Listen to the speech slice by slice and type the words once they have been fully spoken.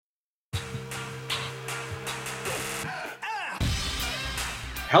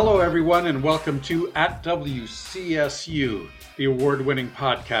Hello, everyone, and welcome to At WCSU, the award-winning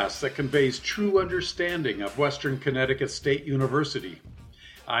podcast that conveys true understanding of Western Connecticut State University.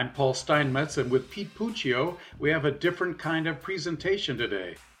 I'm Paul Steinmetz, and with Pete Puccio, we have a different kind of presentation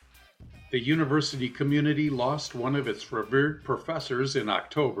today. The university community lost one of its revered professors in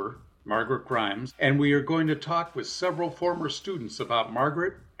October, Margaret Grimes, and we are going to talk with several former students about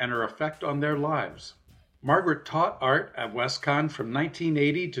Margaret and her effect on their lives. Margaret taught art at WestConn from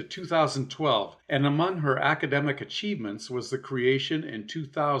 1980 to 2012, and among her academic achievements was the creation in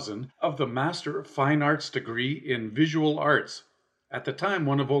 2000 of the Master of Fine Arts degree in Visual Arts, at the time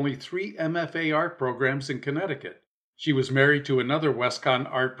one of only 3 MFA art programs in Connecticut. She was married to another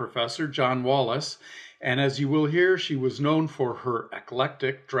WestConn art professor, John Wallace, and as you will hear, she was known for her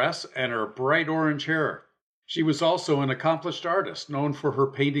eclectic dress and her bright orange hair. She was also an accomplished artist, known for her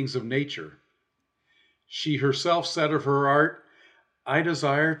paintings of nature. She herself said of her art, "I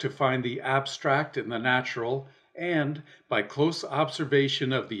desire to find the abstract in the natural and, by close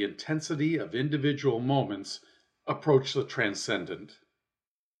observation of the intensity of individual moments, approach the transcendent."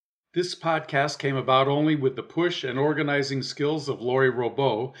 This podcast came about only with the push and organizing skills of Lori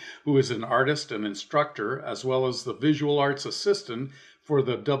Robau, who is an artist and instructor, as well as the visual arts assistant for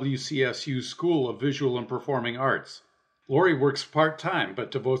the WCSU School of Visual and Performing Arts. Lori works part-time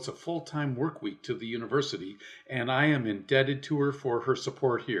but devotes a full-time work week to the university, and I am indebted to her for her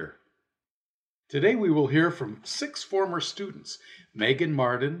support here. Today we will hear from 6 former students: Megan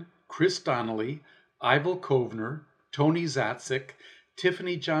Martin, Chris Donnelly, Ivel Kovner, Tony Zatzik,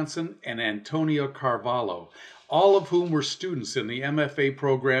 Tiffany Johnson, and Antonio Carvalho, all of whom were students in the MFA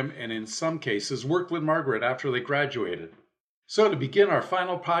program and in some cases worked with Margaret after they graduated. So to begin our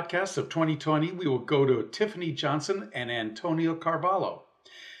final podcast of 2020, we will go to Tiffany Johnson and Antonio Carvalho.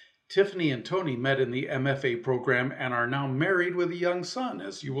 Tiffany and Tony met in the MFA program and are now married with a young son,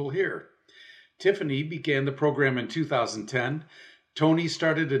 as you will hear. Tiffany began the program in 2010. Tony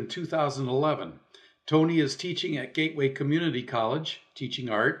started in 2011. Tony is teaching at Gateway Community College, teaching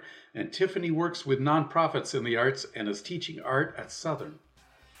art, and Tiffany works with nonprofits in the arts and is teaching art at Southern.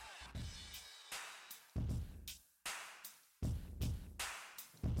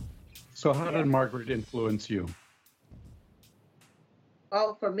 So how did Margaret influence you?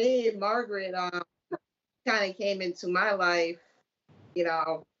 Well, for me, Margaret kind of came into my life,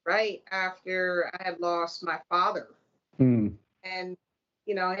 right after I had lost my father. And,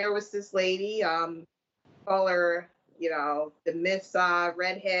 here was this lady, call her, the Miss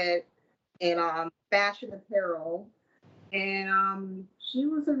Redhead in fashion apparel. And she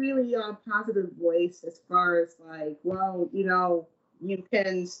was a really positive voice as far as like, well, you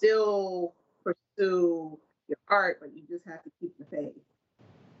can still pursue your art, but you just have to keep the faith.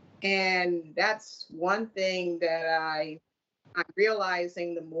 And that's one thing that I'm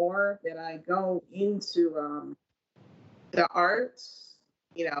realizing the more that I go into the arts.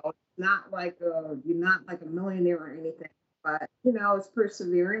 It's not like you're not like a millionaire or anything, but it's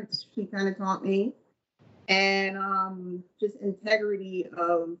perseverance. She kind of taught me, and just integrity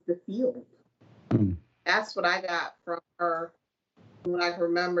of the field. That's what I got from her. What I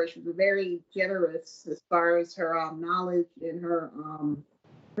remember, she was very generous as far as her knowledge and her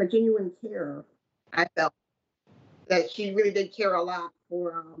genuine care. I felt that she really did care a lot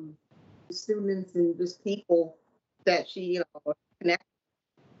for the students and just people that she connected.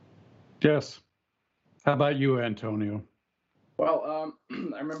 Yes. How about you, Antonio? Well, I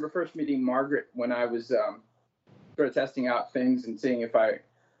remember first meeting Margaret when I was sort of testing out things and seeing if I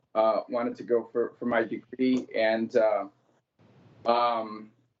wanted to go for my degree. And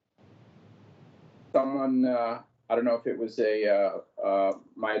someone, I don't know if it was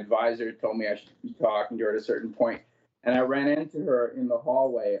my advisor told me I should be talking to her at a certain point. And I ran into her in the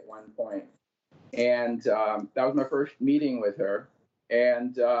hallway at one point. And that was my first meeting with her.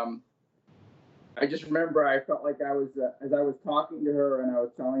 And I just remember I felt like I was, as I was talking to her and I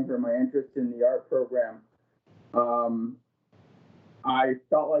was telling her my interest in the art program, I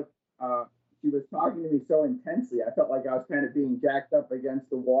felt like she was talking to me so intensely. I felt like I was kind of being jacked up against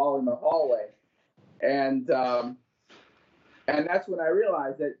the wall in the hallway. And that's when I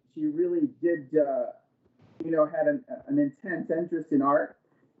realized that she really did, had an intense interest in art,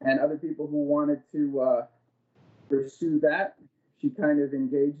 and other people who wanted to pursue that, she kind of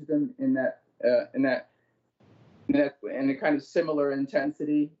engaged them in a kind of similar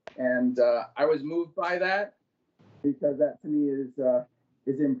intensity. And I was moved by that because that to me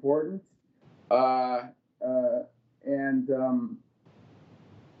is important. And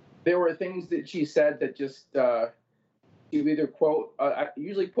there were things that she said that just she would either quote, I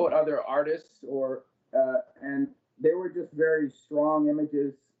usually quote other artists, and they were just very strong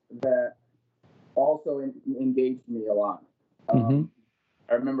images that also engaged me a lot.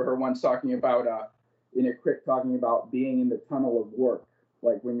 I remember her once talking about in a crit talking about being in the tunnel of work,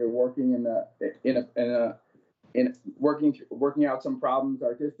 like when you're working in working out some problems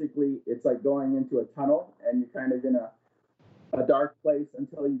artistically. It's like going into a tunnel, and you're kind of in a dark place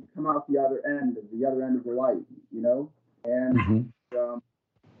until you come out the other end of the light, you know. And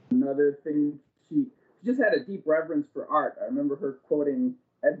another thing, she just had a deep reverence for art. I remember her quoting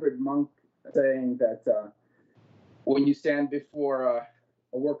Edvard Munch saying that when you stand before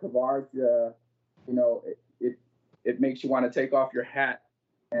a work of art, you know, it makes you want to take off your hat.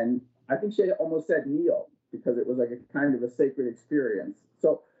 And I think she almost said kneel, because it was like a kind of a sacred experience.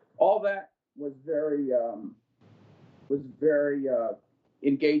 So all that was very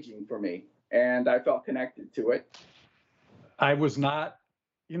engaging for me, and I felt connected to it. I was not,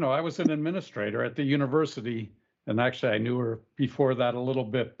 I was an administrator at the university, and actually I knew her before that a little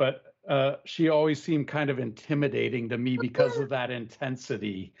bit, but she always seemed kind of intimidating to me because of that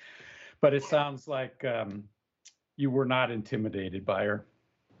intensity. But it sounds like you were not intimidated by her.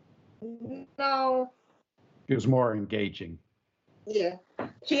 No. It was more engaging. Yeah.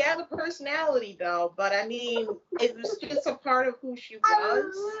 She had a personality, though, but I mean, it was just a part of who she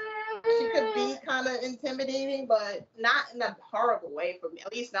was. She could be kind of intimidating, but not in a horrible way for me,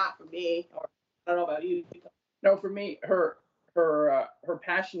 at least not for me. Or I don't know about you. No, for me, her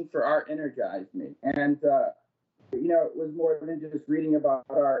passion for art energized me. And, you know, it was more than just reading about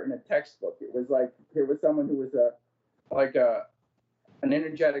art in a textbook. It was like, here was someone who was an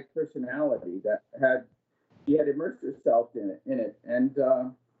energetic personality that she had immersed herself in it. And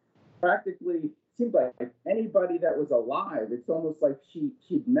practically seemed like anybody that was alive, it's almost like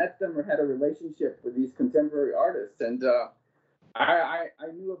she'd met them or had a relationship with these contemporary artists. And I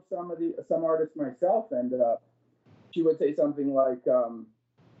knew of some artists myself, and she would say something like,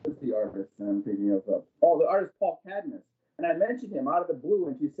 what's the artist I'm thinking of? The artist Paul Cadmus. And I mentioned him out of the blue,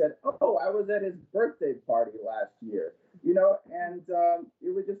 and she said, "Oh, I was at his birthday party last year," you know, and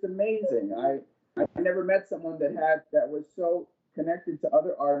it was just amazing. I never met someone that was so connected to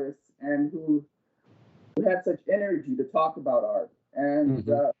other artists and who had such energy to talk about art and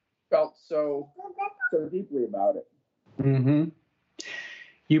felt so deeply about it. Mm-hmm.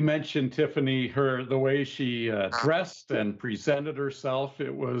 You mentioned, Tiffany, the way she dressed and presented herself.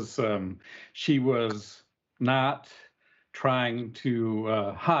 It was she was not trying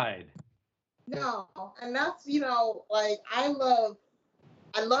to hide. No, and that's, you know, like I love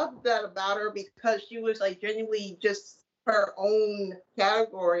that about her, because she was like genuinely just her own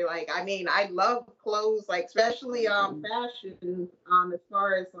category. Like, I mean, I love clothes, like especially fashion, as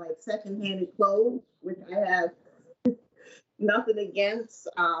far as like secondhand clothes, which I have nothing against.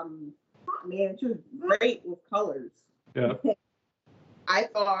 Man, she was great with colors. Yeah. I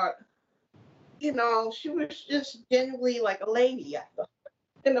thought, you know, she was just genuinely like a lady, I thought,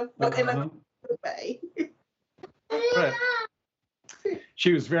 in a good way. Right.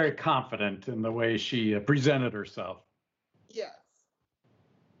 She was very confident in the way she presented herself. Yes.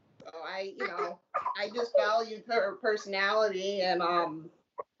 So I just valued her personality and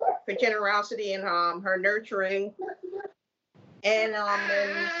her generosity and her nurturing and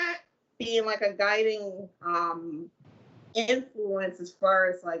being like a guiding influence, as far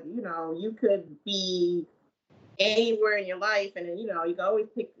as like, you know, you could be anywhere in your life, and you know, you can always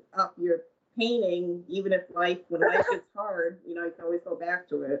pick up your painting, even if when life gets hard, you know, you can always go back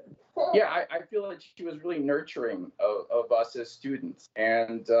to it. Yeah, I feel like she was really nurturing of us as students,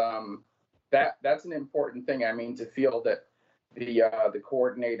 and that's an important thing. I mean, to feel that the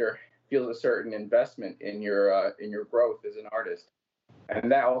coordinator feels a certain investment in your growth as an artist,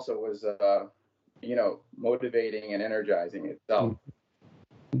 and that also was you know, motivating and energizing itself.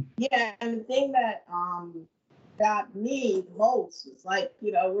 Yeah, and the thing that got me most was, like,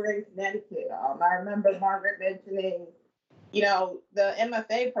 you know, we're in Connecticut. I remember Margaret mentioning, you know, the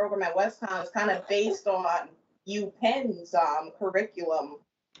MFA program at WestConn is kind of based on UPenn's curriculum.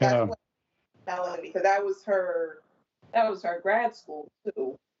 That's what I'm telling me, because that was her grad school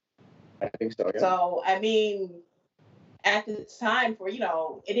too. I think so. Yeah. So I mean, at the time, for, you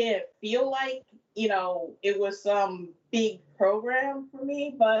know, it didn't feel like, you know, it was some big program for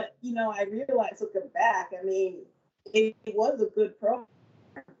me, but, you know, I realized looking back, I mean, it was a good program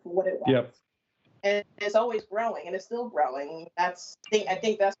for what it was. Yep. And it's always growing, and it's still growing. I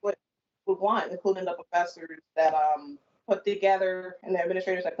think that's what we want, including the professors that put together, and the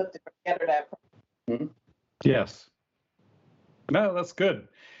administrators that put together that program. Yes. No, that's good.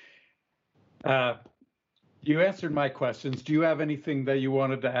 You answered my questions. Do you have anything that you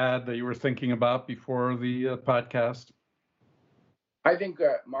wanted to add that you were thinking about before the podcast? I think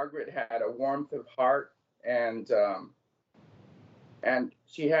Margaret had a warmth of heart, and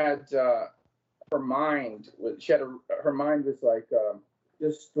she had her mind. Her mind was like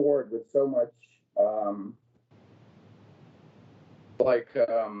just stored with so much like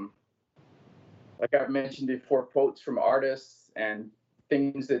I've mentioned before, quotes from artists and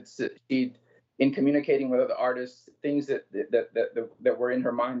things that she, in communicating with other artists, things that were in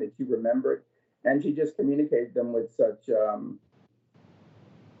her mind that she remembered, and she just communicated them with such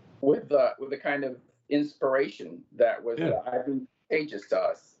with a kind of inspiration that was I think contagious to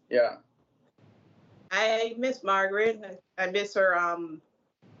us. Yeah. I miss Margaret. I miss her.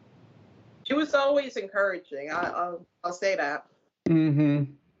 She was always encouraging. I'll say that. Mm-hmm.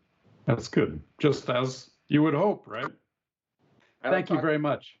 That's good. Just as you would hope, right? Thank you very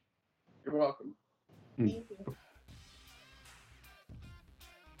much. You're welcome. Thank you.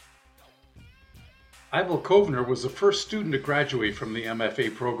 Ivel Kovner was the first student to graduate from the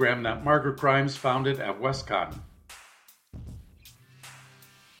MFA program that Margaret Grimes founded at WestConn.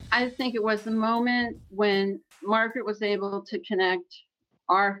 I think it was the moment when Margaret was able to connect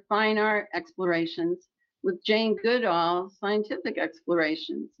our fine art explorations with Jane Goodall's scientific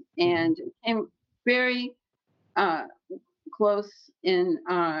explorations, and it came very close in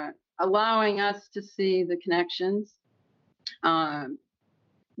allowing us to see the connections.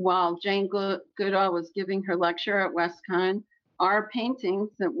 While Jane Goodall was giving her lecture at WestConn, our paintings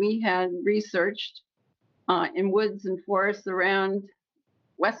that we had researched in woods and forests around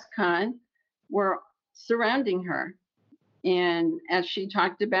WestConn were surrounding her. And as she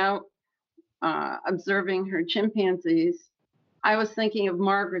talked about observing her chimpanzees, I was thinking of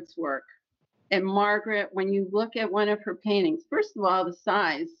Margaret's work. And Margaret, when you look at one of her paintings, first of all, the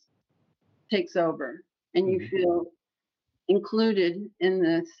size takes over and you feel included in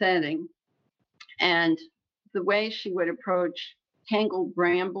the setting. And the way she would approach tangled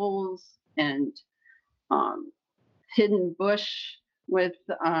brambles and hidden bush with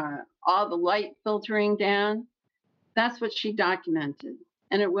all the light filtering down, that's what she documented.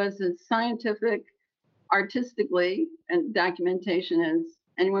 And it was as scientific, artistically, and documentation as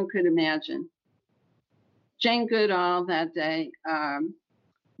anyone could imagine. Jane Goodall that day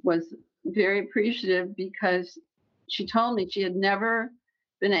was very appreciative because she told me she had never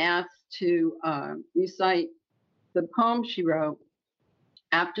been asked to recite the poem she wrote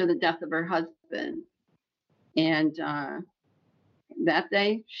after the death of her husband. And that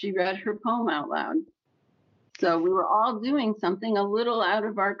day she read her poem out loud. So we were all doing something a little out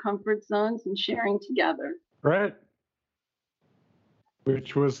of our comfort zones and sharing together. Right.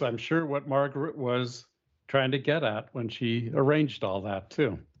 Which was, I'm sure, what Margaret was trying to get at when she arranged all that,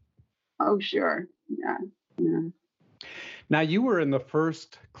 too. Oh, sure. Yeah. Now, you were in the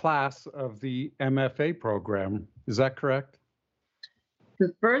first class of the MFA program. Is that correct?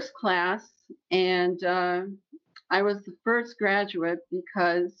 The first class, and I was the first graduate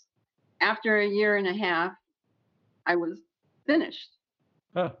because after a year and a half, I was finished,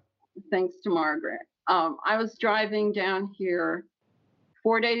 thanks to Margaret. I was driving down here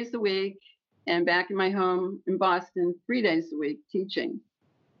 4 days a week and back in my home in Boston 3 days a week teaching.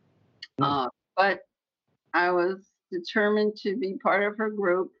 But I was determined to be part of her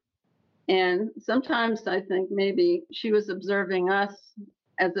group. And sometimes I think maybe she was observing us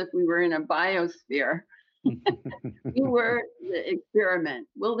as if we were in a biosphere. We were the experiment.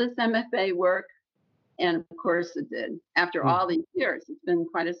 Will this MFA work? And of course it did. After all these years, it's been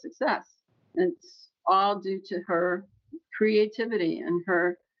quite a success. And it's all due to her creativity and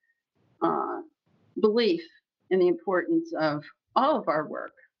her belief in the importance of all of our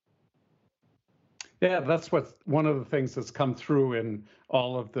work. Yeah, that's one of the things that's come through in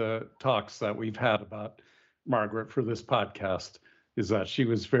all of the talks that we've had about Margaret for this podcast, is that she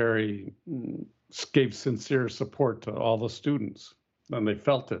was gave sincere support to all the students, and they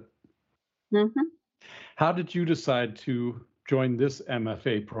felt it. Mm-hmm. How did you decide to join this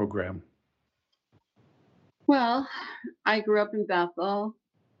MFA program? Well, I grew up in Bethel,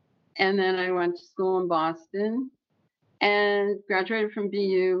 and then I went to school in Boston and graduated from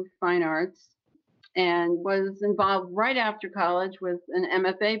BU Fine Arts, and was involved right after college with an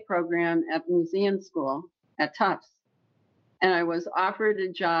MFA program at the museum school at Tufts. And I was offered a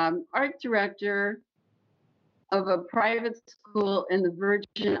job, art director of a private school in the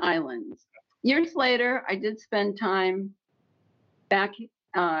Virgin Islands. Years later, I did spend time back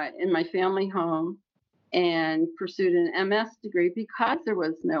in my family home and pursued an MS degree because there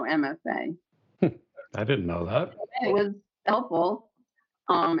was no MFA. I didn't know that. It was helpful.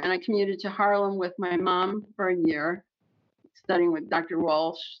 And I commuted to Harlem with my mom for a year, studying with Dr.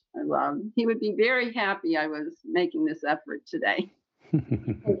 Walsh. He would be very happy I was making this effort today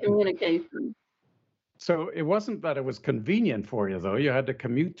in communication. So it wasn't that it was convenient for you, though. You had to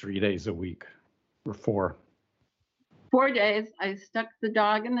commute 3 days a week, or 4. 4 days, I stuck the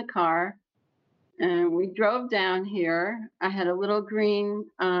dog in the car, and we drove down here. I had a little green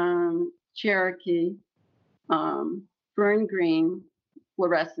Cherokee, fern green,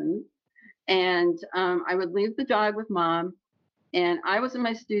 fluorescent. And I would leave the dog with Mom, and I was in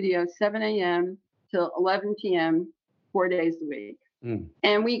my studio 7 a.m. till 11 p.m. 4 days a week.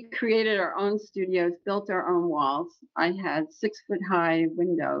 And we created our own studios, built our own walls. I had 6-foot-high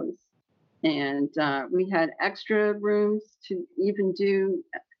windows, and we had extra rooms to even do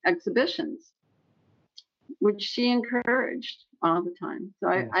exhibitions, which she encouraged all the time. So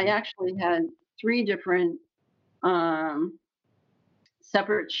I actually had 3 different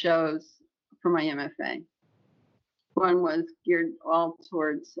separate shows for my MFA. One was geared all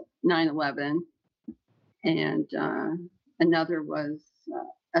towards 9/11, and another was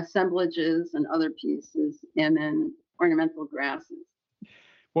assemblages and other pieces, and then ornamental grasses.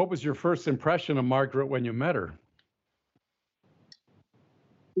 What was your first impression of Margaret when you met her?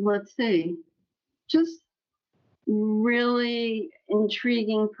 Let's see, just really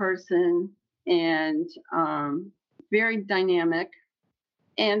intriguing person, and very dynamic,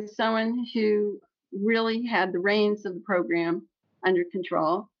 and someone who really had the reins of the program under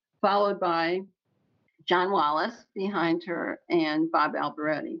control, followed by John Wallace behind her and Bob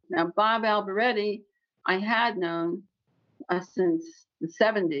Alberetti. Now, Bob Alberetti, I had known since the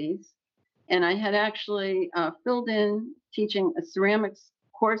 70s, and I had actually filled in teaching a ceramics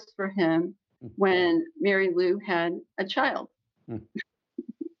course for him when Mary Lou had a child.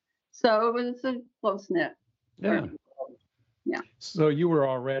 So it was a close-knit. Yeah. So you were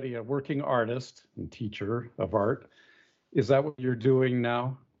already a working artist and teacher of art. Is that what you're doing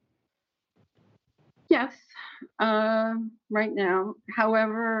now? Yes, right now.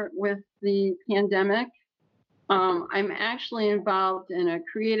 However, with the pandemic, I'm actually involved in a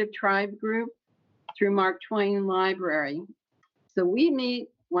creative tribe group through Mark Twain Library. So we meet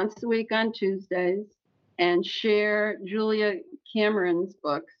once a week on Tuesdays and share Julia Cameron's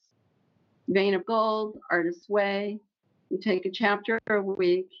books, Vein of Gold, Artist's Way. We take a chapter a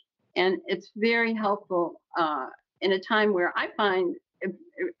week, and it's very helpful in a time where I find it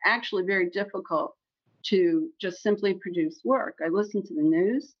actually very difficult to just simply produce work. I listen to the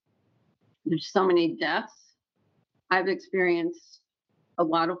news. There's so many deaths. I've experienced a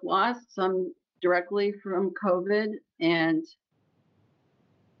lot of loss, some directly from COVID, and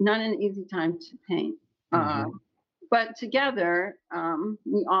not an easy time to paint. But together,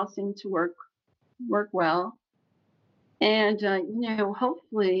 we all seem to work well. And,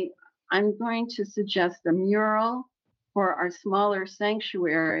 hopefully I'm going to suggest a mural for our smaller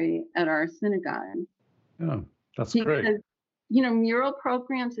sanctuary at our synagogue. Oh, that's great. Because, mural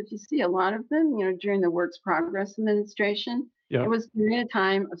programs, if you see a lot of them, during the Works Progress Administration, it was during a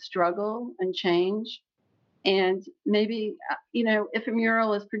time of struggle and change. And maybe, if a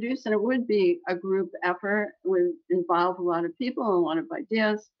mural is produced, and it would be a group effort, it would involve a lot of people and a lot of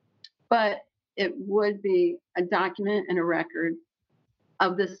ideas, but it would be a document and a record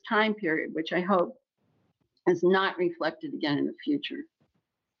of this time period, which I hope is not reflected again in the future.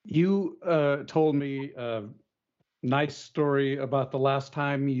 You told me a nice story about the last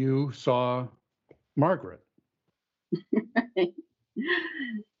time you saw Margaret.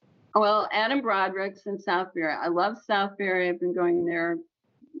 Well, Adam Broderick's in Southbury. I love Southbury. I've been going there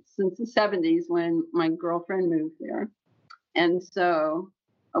since the 70s when my girlfriend moved there. And so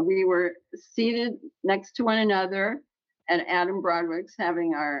we were seated next to one another at Adam Broderick's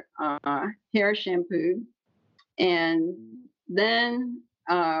having our hair shampooed. And then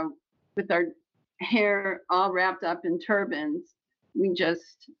with our hair all wrapped up in turbans, we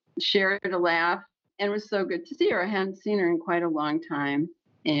just shared a laugh. And it was so good to see her. I hadn't seen her in quite a long time.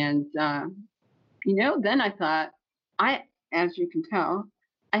 And, then I thought, as you can tell,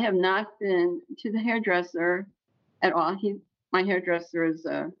 I have not been to the hairdresser at all. My hairdresser is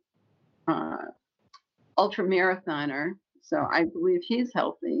a ultra marathoner, so I believe he's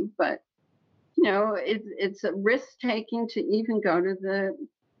healthy. But it's a risk taking to even go to the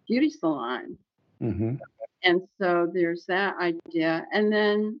beauty salon. And so there's that idea, and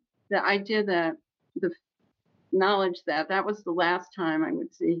then the idea that the knowledge that was the last time I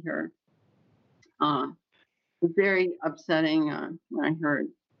would see her. Very upsetting when I heard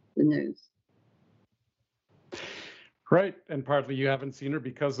the news. Right, and partly you haven't seen her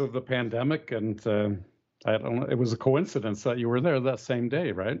because of the pandemic, and I don't know. It was a coincidence that you were there that same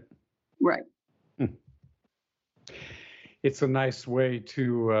day, right? Right. It's a nice way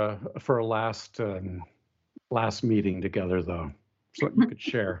to for a last meeting together, though. Something you could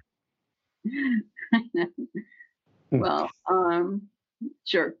share. Well,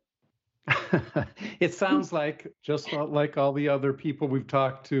 sure. It sounds like, just like all the other people we've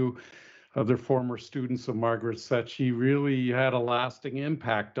talked to, other former students of Margaret's, that she really had a lasting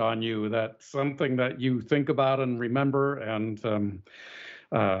impact on you. That's something that you think about and remember, and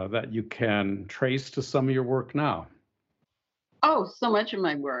that you can trace to some of your work now. Oh, so much of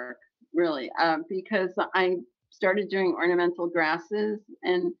my work, really, because I started doing ornamental grasses,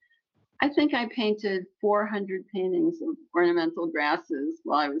 and I think I painted 400 paintings of ornamental grasses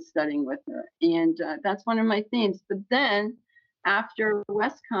while I was studying with her. And that's one of my themes. But then after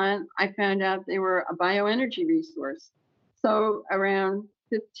WestConn, I found out they were a bioenergy resource. So around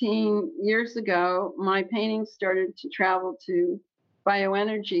 15 years ago, my paintings started to travel to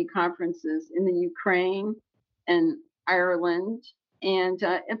bioenergy conferences in the Ukraine and Ireland. And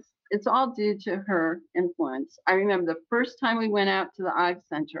it's all due to her influence. I remember the first time we went out to the Ives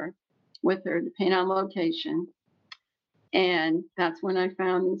Center with her to paint on location. And that's when I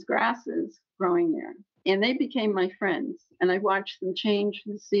found these grasses growing there. And they became my friends. And I watched them change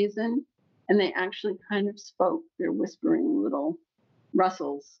the season. And they actually kind of spoke. They're whispering little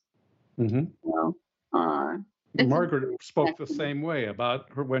rustles. Mm-hmm. Well, Margaret spoke the same way about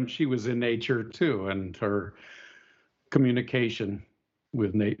her when she was in nature too, and her communication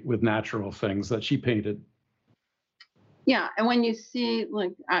with natural things that she painted. Yeah, and when you see,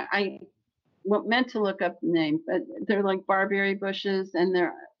 like, I meant to look up the name, but they're like barberry bushes, and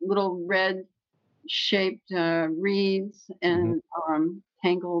they're little red shaped reeds and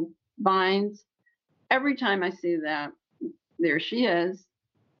tangled vines. Every time I see that, there she is.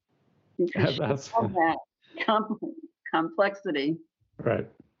 Because That's that complexity. Right.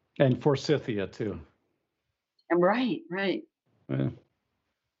 And forsythia too. And right.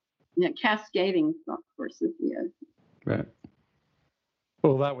 Yeah, cascading forsythia. Right.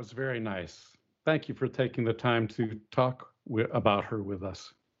 Well, that was very nice. Thank you for taking the time to talk about her with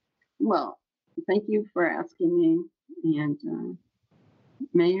us. Well, thank you for asking me, and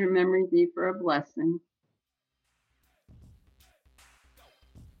may your memory be for a blessing.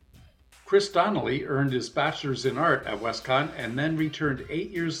 Chris Donnelly earned his bachelor's in art at WestConn and then returned 8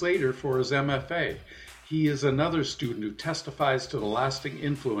 years later for his MFA. He is another student who testifies to the lasting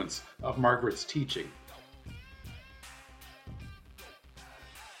influence of Margaret's teaching.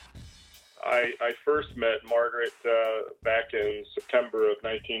 I first met Margaret back in September of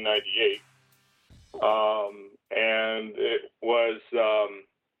 1998, and it was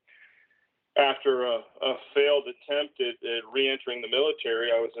after a failed attempt at re-entering the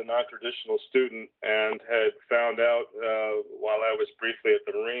military. I was a non-traditional student and had found out while I was briefly at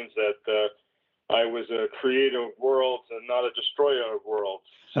the Marines that I was a creator of worlds and not a destroyer of worlds.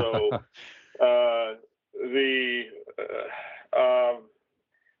 So the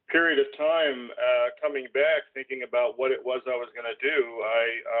period of time coming back, thinking about what it was I was going to do,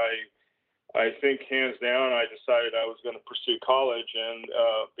 I think hands down, I decided I was going to pursue college, and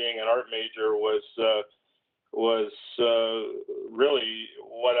being an art major was really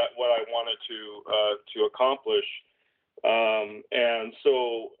what I wanted to accomplish. And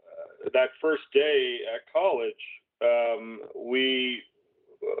so that first day at college, a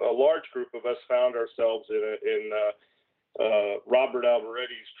large group of us found ourselves in Robert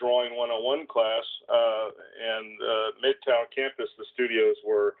Alvaretti's Drawing 101 class, and Midtown campus. The studios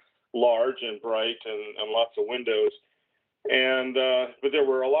were large and bright and lots of windows, and but there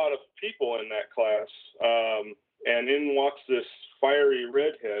were a lot of people in that class, and in walks this fiery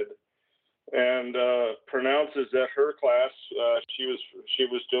redhead and pronounces that her class, she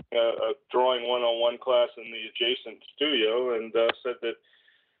was doing a Drawing 101 class in the adjacent studio, and said that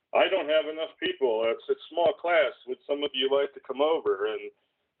I don't have enough people. It's a small class. Would some of you like to come over? And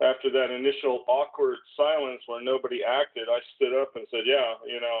after that initial awkward silence where nobody acted, I stood up and said, yeah,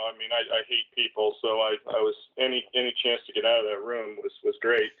 I hate people. So I was any chance to get out of that room was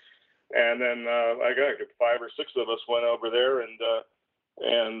great. And then I got 5 or 6 of us went over there and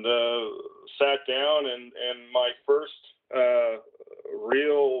sat down. And my first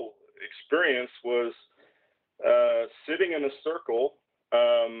real experience was sitting in a circle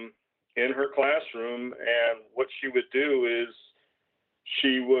in her classroom, and what she would do is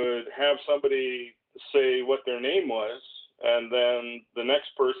she would have somebody say what their name was, and then the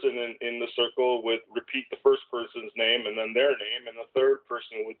next person in the circle would repeat the first person's name and then their name, and the third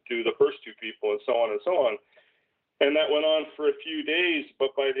person would do the first 2 people, and so on and so on. And that went on for a few days,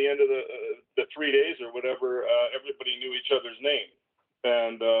 but by the end of the 3 days or whatever, everybody knew each other's name,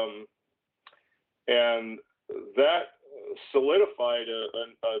 and that solidified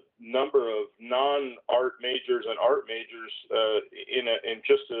a number of non-art majors and art majors in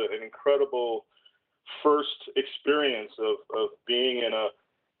just an incredible first experience of being in a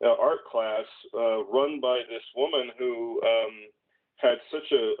art class run by this woman who had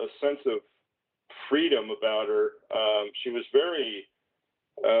such a sense of freedom about her. She was very,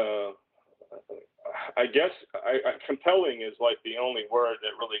 I guess, compelling is like the only word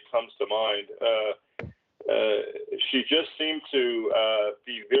that really comes to mind. She just seemed to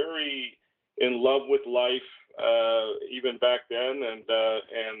be very in love with life, even back then, and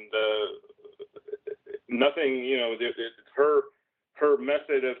nothing, her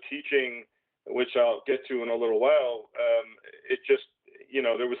method of teaching, which I'll get to in a little while, it just,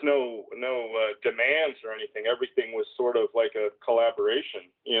 there was no demands or anything. Everything was sort of like a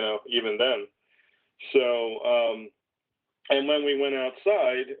collaboration, even then. So, and when we went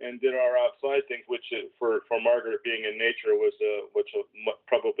outside and did our outside things, which for Margaret being in nature was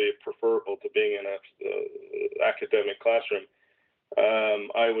probably preferable to being in a academic classroom.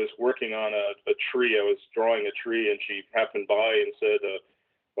 I was working on a tree. I was drawing a tree, and she happened by and said,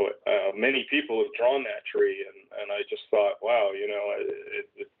 many people have drawn that tree. And I just thought, wow,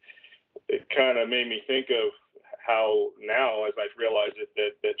 it kind of made me think of how now, as I've realized it,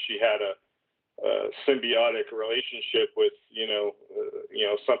 that she had a symbiotic relationship with,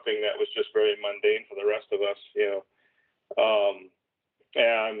 something that was just very mundane for the rest of us,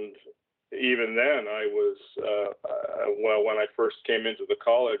 and even then I was, when I first came into the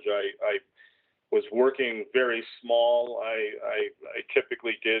college, I was working very small. I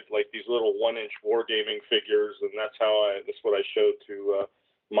typically did like these little 1-inch wargaming figures, and that's what I showed to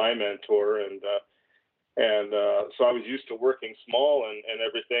my mentor, and so I was used to working small and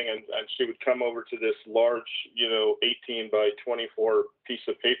everything, and she would come over to this large, 18 by 24 piece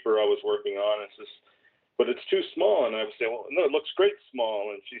of paper I was working on, and says, but it's too small. And I would say, well, no, it looks great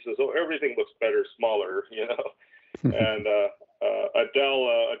small. And she says, oh, everything looks better smaller, and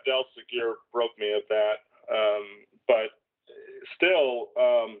Adele Segure broke me of that. But still,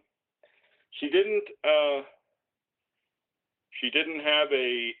 she didn't have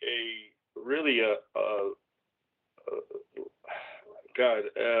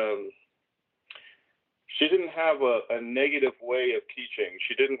she didn't have a negative way of teaching.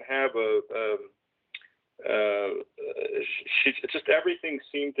 She didn't have just everything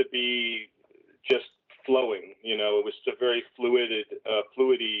seemed to be just flowing. It was a very fluidity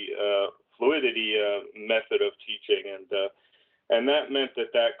method of teaching, and that meant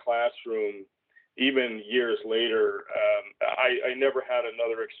that classroom, even years later, I never had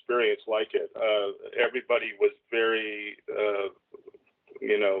another experience like it. Everybody was very,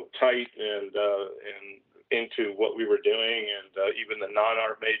 tight and into what we were doing, and even the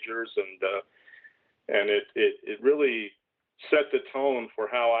non-art majors, and it really set the tone for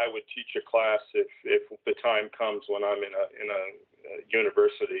how I would teach a class if the time comes when I'm in a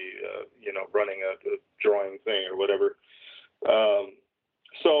university, running a drawing thing or whatever.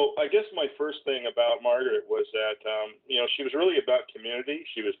 So I guess my first thing about Margaret was that, she was really about community.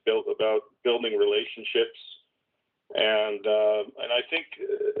 She was about building relationships. And I think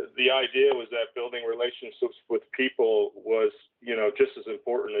the idea was that building relationships with people was, just as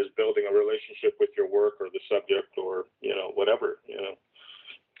important as building a relationship with your work or the subject or, whatever,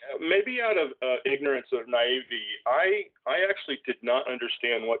 Maybe out of ignorance or naivety, I actually did not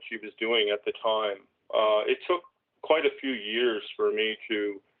understand what she was doing at the time. It took quite a few years for me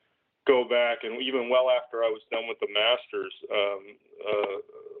to go back, and even well after I was done with the master's,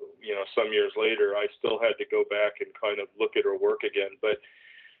 some years later, I still had to go back and kind of look at her work again. But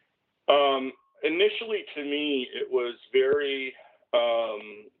initially, to me, it was very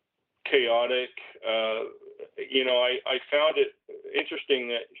chaotic. I found it interesting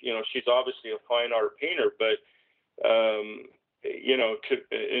that, she's obviously a fine art painter, but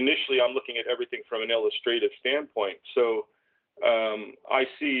initially I'm looking at everything from an illustrative standpoint. So I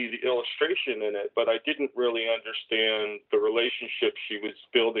see the illustration in it, but I didn't really understand the relationship she was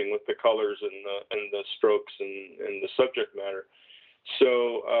building with the colors and the strokes and the subject matter.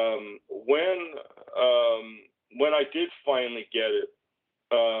 So when I did finally get it,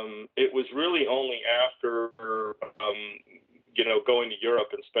 it was really only after going to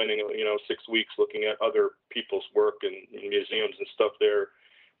Europe and spending 6 weeks looking at other people's work in museums and stuff there,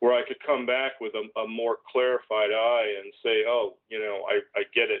 where I could come back with a more clarified eye and say, oh, I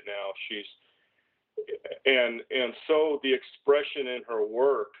get it now. And so the expression in her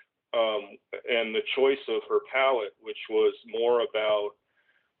work and the choice of her palette, which was more about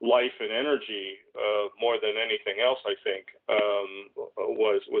life and energy more than anything else, I think,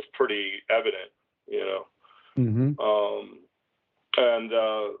 was pretty evident, you know. Mm-hmm. And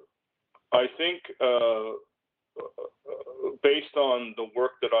I think based on the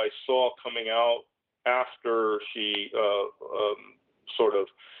work that I saw coming out after she sort of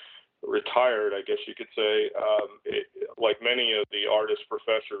retired, I guess you could say, like many of the artist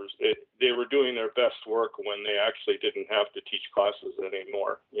professors, they were doing their best work when they actually didn't have to teach classes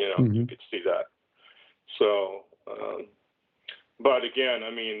anymore. You know, Mm-hmm. You could see that. So, but again,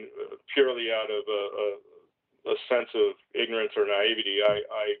 I mean, purely out of a sense of ignorance or naivety,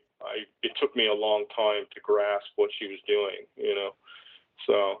 it took me a long time to grasp what she was doing. You know,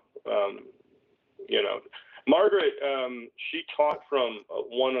 so you know. Margaret, she taught from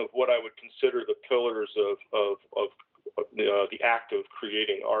one of what I would consider the pillars of the act of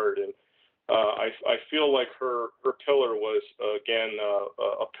creating art, and I feel like her pillar was again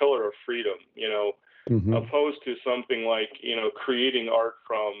a pillar of freedom, you know, Mm-hmm. opposed to something like, you know, creating art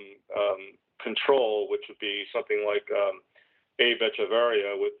from control, which would be something like Abe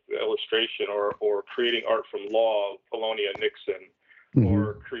Echeverria with illustration, or creating art from law, Polonia Nixon. Mm-hmm.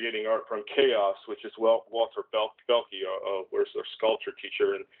 Or creating art from chaos, which is Walter Belke, was their sculpture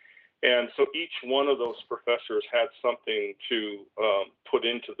teacher, and so each one of those professors had something to put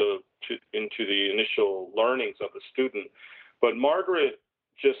into the initial learnings of the student. But Margaret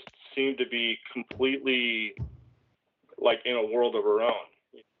just seemed to be completely like in a world of her own.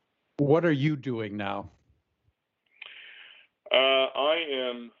 What are you doing now?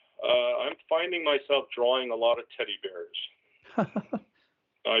 I'm finding myself drawing a lot of teddy bears.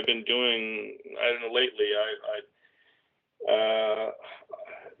 I've been doing, I don't know, lately,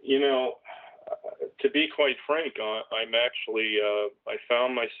 you know, to be quite frank, I'm actually, I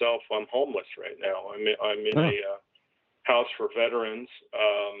found myself, I'm homeless right now. I'm in a house for veterans,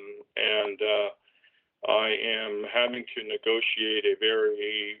 and I am having to negotiate a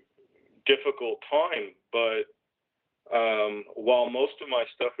very difficult time, but while most of my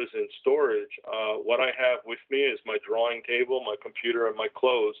stuff is in storage, what I have with me is my drawing table, my computer, and my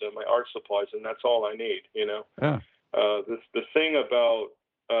clothes, and my art supplies, and that's all I need, you know. Yeah. The thing about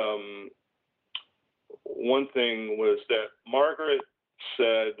one thing was that Margaret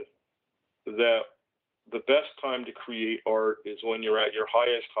said that the best time to create art is when you're at your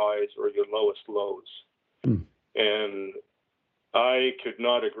highest highs or your lowest lows. Mm. And I could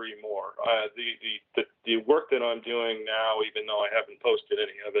not agree more. The work that I'm doing now, even though I haven't posted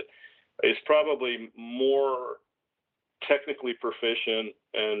any of it, is probably more technically proficient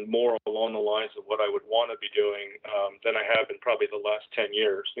and more along the lines of what I would want to be doing than I have in probably the last 10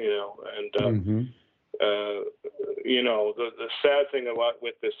 years, you know. And, you know, the sad thing about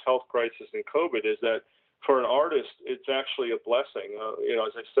with this health crisis and COVID is that for an artist, it's actually a blessing. You know,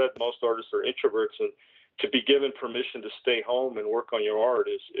 as I said, most artists are introverts, and to be given permission to stay home and work on your art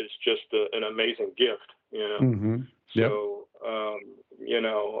is just an amazing gift, you know. Mm-hmm. Yep. So, you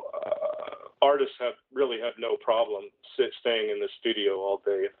know, artists really have no problem staying in the studio all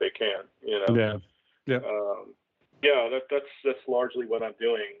day if they can, you know. Yeah. Yeah. Yeah, that's largely what I'm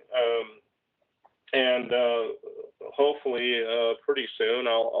doing. And hopefully, pretty soon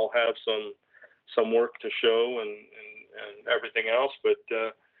I'll have some work to show and everything else. But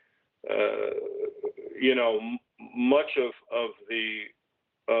you know, much of the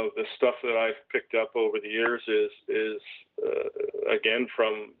stuff that I've picked up over the years is again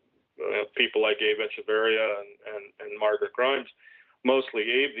from people like Abe Echeverria and Margaret Grimes, mostly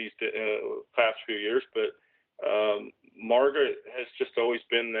Abe these past few years, but Margaret has just always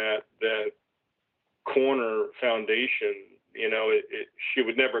been that corner foundation. You know, she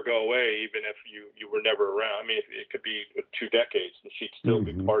would never go away, even if you were never around. I mean, it could be 2 decades, and she'd still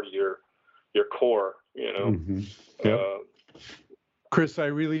be part of your core. You know. Mm-hmm. Yep. Chris, I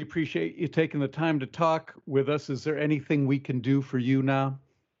really appreciate you taking the time to talk with us. Is there anything we can do for you now?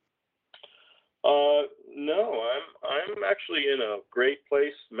 No, I'm actually in a great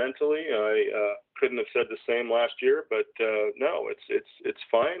place mentally. I couldn't have said the same last year, but no, it's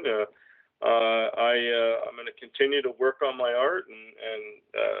fine. I'm going to continue to work on my art and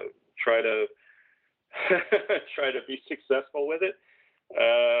try to try to be successful with it.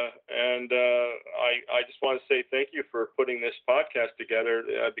 And I just want to say thank you for putting this podcast together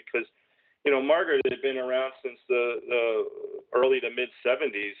because, you know, Margaret had been around since the early to mid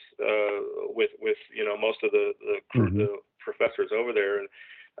 70s with you know, most of the professors over there, and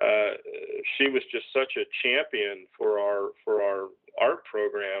she was just such a champion for our art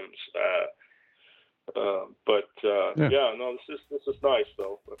programs. No, this is nice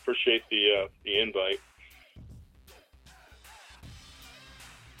though. Appreciate the invite.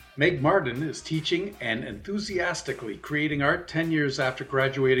 Meg Martin is teaching and enthusiastically creating art 10 years after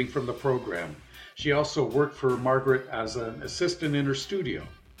graduating from the program. She also worked for Margaret as an assistant in her studio.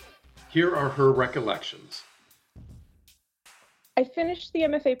 Here are her recollections. I finished the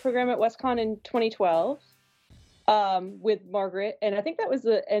MFA program at WestConn in 2012 with Margaret, and I think that was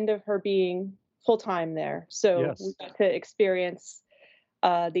the end of her being full-time there. So yes, we got to experience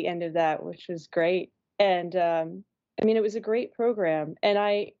the end of that, which was great. And it was a great program, and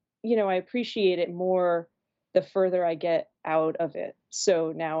I appreciate it more the further I get out of it.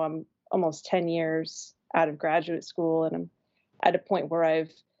 So now I'm almost 10 years out of graduate school, and I'm at a point where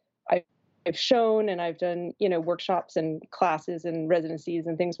I've shown and I've done, workshops and classes and residencies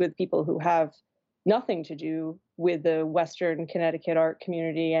and things with people who have nothing to do with the Western Connecticut art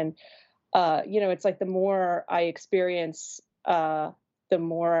community. And, it's like the more I experience, the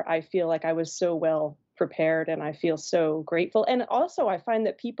more I feel like I was so well prepared, and I feel so grateful. And also I find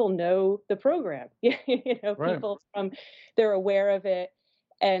that people know the program, right. People they're aware of it,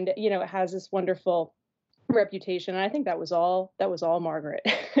 and, it has this wonderful reputation. And I think that was all Margaret.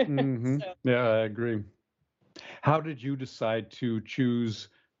 Mm-hmm. So. Yeah, I agree. How did you decide to choose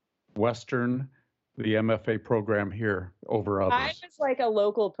Western, the MFA program here, over others? I was like a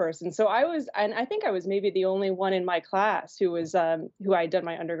local person. So and I think I was maybe the only one in my class who was, who I had done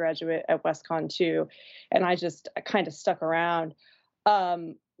my undergraduate at WestConn too. And I kind of stuck around.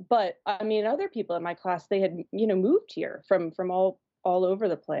 But other people in my class, they had, moved here from all over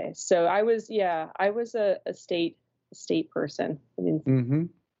the place. So I was a state person. Mm-hmm.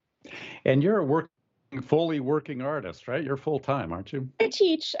 And you're a fully working artist, right? You're full time, aren't you? I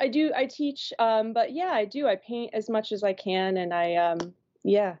teach. But yeah, I do. I paint as much as I can, and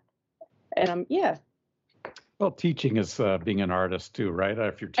Well, teaching is being an artist too, right?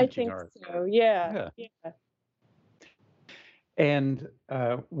 If you're teaching art. So yeah. And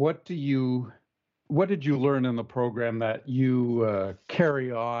what did you learn in the program that you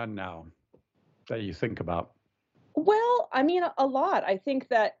carry on now, that you think about? Well, a lot. I think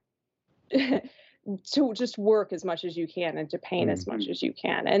that to just work as much as you can and to paint as much as you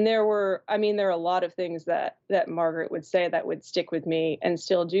can. And there are a lot of things that Margaret would say that would stick with me and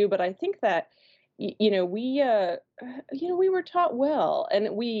still do. But I think that, we were taught well,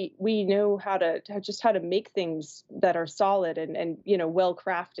 and we know how to make things that are solid and well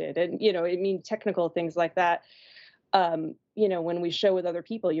crafted, and technical things like that. When we show with other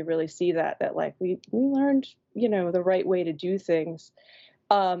people, you really see that like we learned the right way to do things.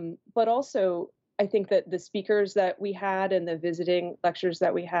 But also I think that the speakers that we had and the visiting lectures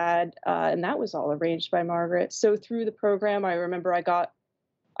that we had, and that was all arranged by Margaret. So through the program, I remember I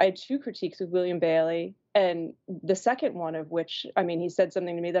had 2 critiques with William Bailey, and the second one of which, he said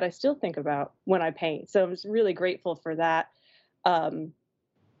something to me that I still think about when I paint. So I was really grateful for that,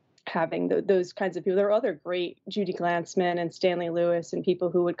 having those kinds of people. There were other great, Judy Glantzman and Stanley Lewis, and people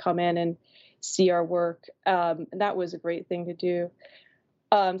who would come in and see our work. And that was a great thing to do.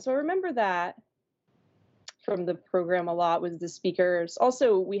 So I remember that from the program a lot, was the speakers.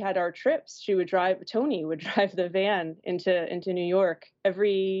 Also, we had our trips. Tony would drive the van into New York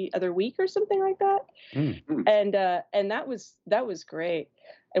every other week or something like that. Mm-hmm. And that was great.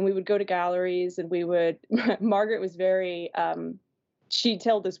 And we would go to galleries, and Margaret was very, she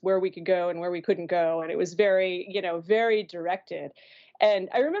told us where we could go and where we couldn't go. And it was very, very directed. And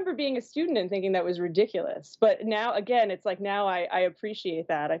I remember being a student and thinking that was ridiculous. But now, again, it's like now I appreciate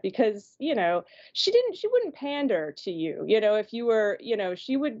that, because, she wouldn't pander to you, if you were,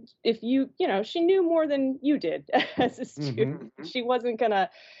 she knew more than you did as a student. Mm-hmm. She wasn't gonna,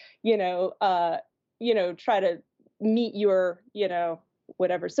 try to meet your,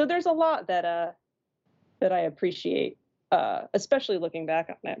 whatever. So there's a lot that I appreciate, especially looking back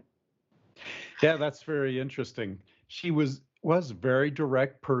on it. Yeah, that's very interesting. She was a very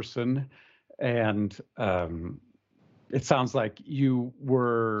direct person, and it sounds like you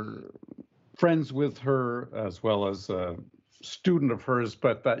were friends with her as well as a student of hers,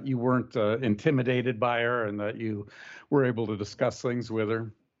 but that you weren't intimidated by her, and that you were able to discuss things with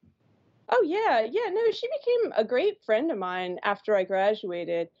her. Oh yeah. No, she became a great friend of mine after I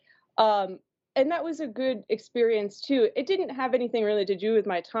graduated. And that was a good experience too. It didn't have anything really to do with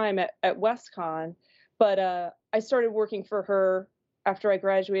my time at WestConn, but I started working for her after I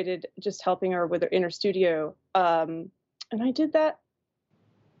graduated, just helping her with her inner studio. And I did that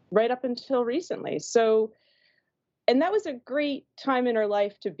right up until recently. So, and that was a great time in her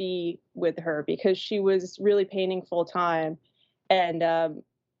life to be with her, because she was really painting full time. And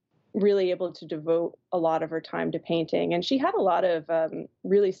really able to devote a lot of her time to painting. And she had a lot of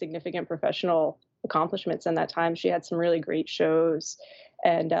really significant professional accomplishments in that time. She had some really great shows,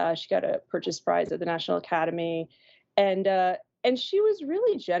 and she got a Purchase Prize at the National Academy. And she was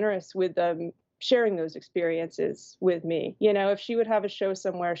really generous with sharing those experiences with me. You know, if she would have a show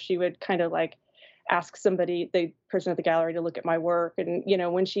somewhere, she would kind of like ask somebody, the person at the gallery, to look at my work. And, you know,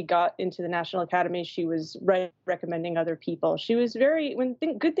 when she got into the National Academy, she was recommending other people. She was when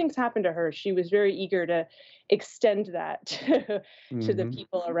good things happened to her, she was very eager to extend that to the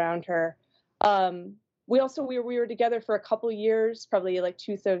people around her. We were together for a couple years, probably like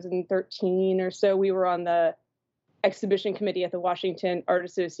 2013 or so. We were on the exhibition committee at the Washington Art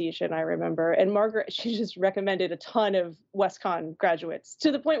Association, I remember. And Margaret, she just recommended a ton of WestConn graduates,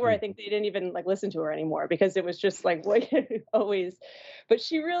 to the point where I think they didn't even like listen to her anymore, because it was just like always. But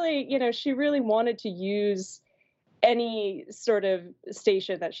she really wanted to use any sort of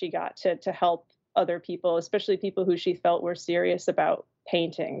station that she got to help other people, especially people who she felt were serious about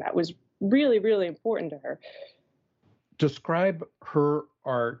painting. That was really, really important to her. Describe her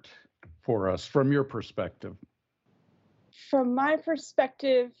art for us from your perspective. From my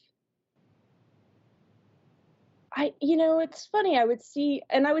perspective, it's funny. I would see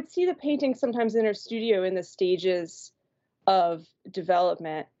the painting sometimes in her studio in the stages of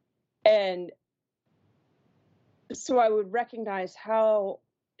development. And so I would recognize how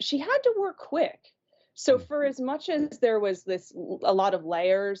she had to work quick. So for as much as there was a lot of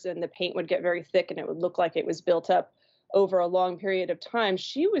layers and the paint would get very thick and it would look like it was built up over a long period of time,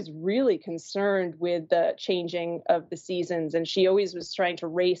 she was really concerned with the changing of the seasons, and she always was trying to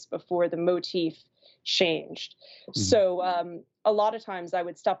race before the motif changed. So a lot of times I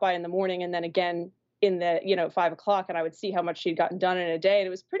would stop by in the morning and then again in the 5 o'clock, and I would see how much she'd gotten done in a day, and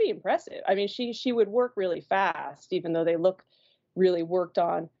it was pretty impressive. I mean, she would work really fast, even though they look really worked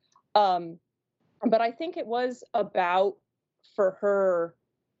on. But I think it was about, for her,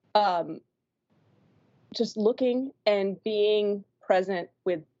 just looking and being present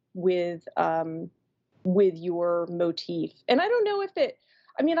with your motif. And I don't know if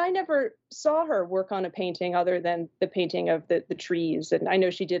I never saw her work on a painting other than the painting of the trees. And I know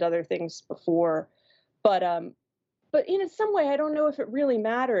she did other things before, but in some way, I don't know if it really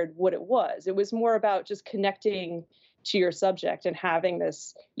mattered what it was. It was more about just connecting to your subject and having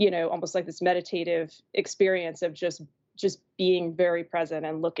this, almost like this meditative experience of just being very present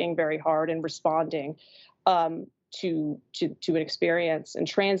and looking very hard and responding to an experience and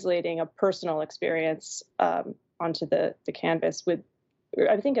translating a personal experience onto the canvas with,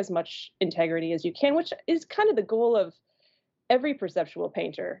 I think, as much integrity as you can, which is kind of the goal of every perceptual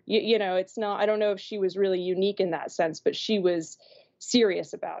painter. It's not, I don't know if she was really unique in that sense, but she was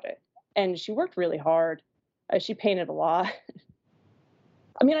serious about it and she worked really hard. She painted a lot.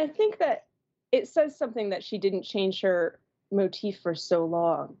 I think that it says something that she didn't change her motif for so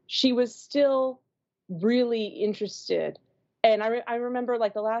long. She was still really interested. And I remember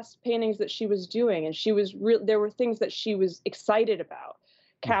like the last paintings that she was doing, and she was there were things that she was excited about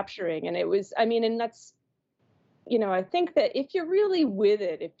capturing. And it was, and that's, I think that if you're really with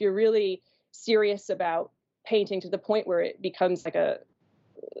it, if you're really serious about painting to the point where it becomes like a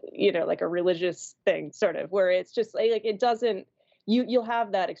religious thing, sort of, where it's just like it doesn't, you'll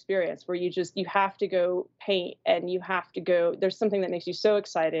have that experience where you have to go paint, and you have to go, there's something that makes you so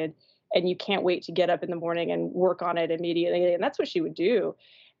excited and you can't wait to get up in the morning and work on it immediately. And that's what she would do.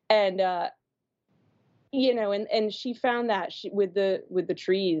 And, and she found that with the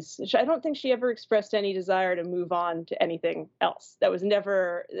trees, I don't think she ever expressed any desire to move on to anything else. That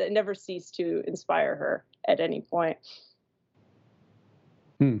never ceased to inspire her at any point.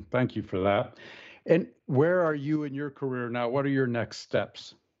 Thank you for that. And where are you in your career now? What are your next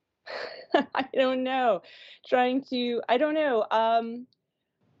steps? I don't know.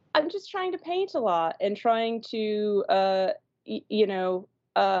 I'm just trying to paint a lot and trying to, I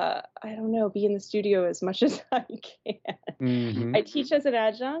don't know, be in the studio as much as I can. I teach as an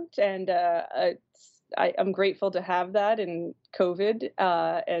adjunct, and I'm grateful to have that in COVID,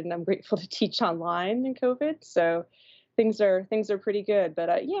 and I'm grateful to teach online in COVID. So things are pretty good. But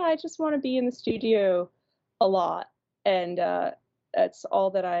I just want to be in the studio a lot, and that's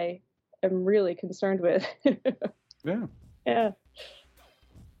all that I am really concerned with. Yeah.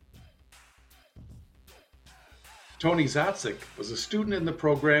 Tony Zatzik was a student in the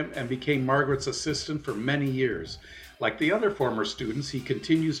program and became Margaret's assistant for many years. Like the other former students, he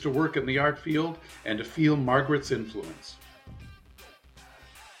continues to work in the art field and to feel Margaret's influence.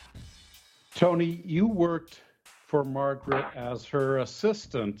 Tony, you worked for Margaret as her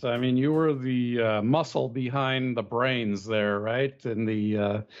assistant. I mean, you were the muscle behind the brains there, right? In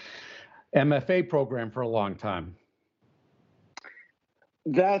the MFA program for a long time.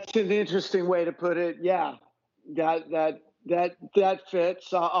 That's an interesting way to put it. Yeah, that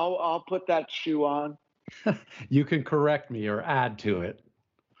fits. I'll put that shoe on. You can correct me or add to it.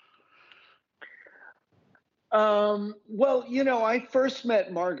 Well, I first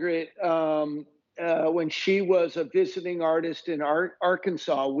met Margaret when she was a visiting artist in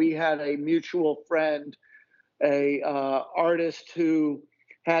Arkansas. We had a mutual friend, a artist who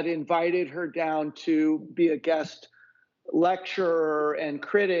had invited her down to be a guest lecturer and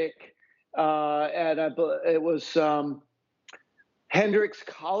critic at it was Hendrix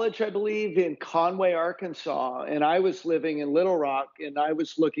College, I believe, in Conway, Arkansas. And I was living in Little Rock, and I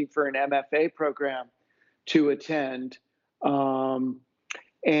was looking for an MFA program to attend.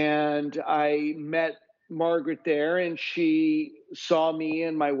 And I met Margaret there, and she saw me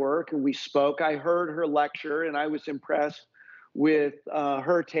and my work, and we spoke. I heard her lecture, and I was impressed with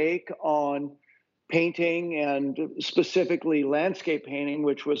her take on painting, and specifically landscape painting,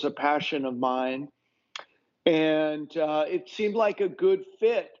 which was a passion of mine. And it seemed like a good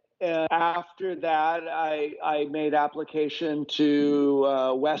fit. And after that, I made application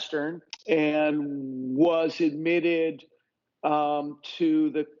to Western and was admitted to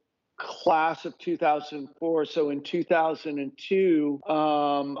the class of 2004. So in 2002,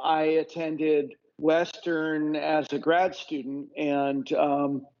 I attended Western as a grad student, and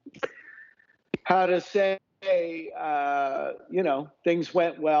how to say, things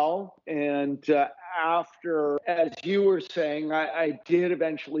went well. And after, as you were saying, I did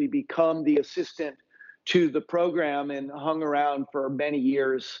eventually become the assistant to the program and hung around for many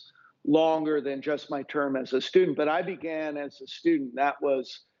years, longer than just my term as a student. But I began as a student. That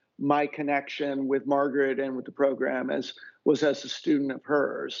was my connection with Margaret and with the program, as a student of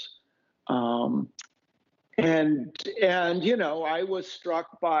hers. And I was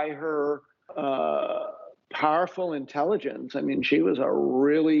struck by her powerful intelligence. I mean, she was a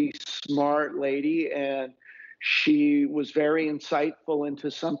really smart lady, and she was very insightful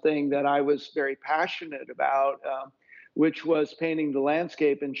into something that I was very passionate about, which was painting the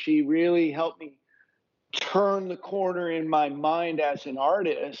landscape. And she really helped me turn the corner in my mind as an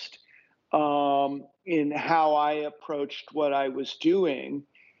artist, in how I approached what I was doing.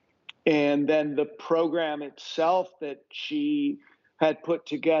 And then the program itself that she had put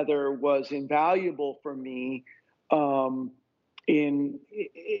together was invaluable for me in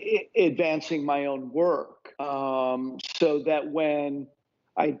advancing my own work. So that when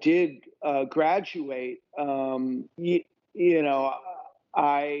I did graduate,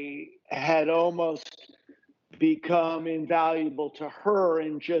 I had almost become invaluable to her,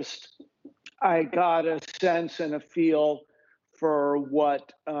 and just I got a sense and a feel for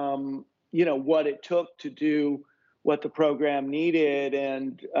what what it took to do what the program needed,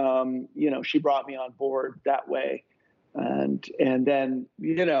 and she brought me on board that way, and then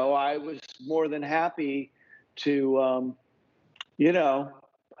I was more than happy to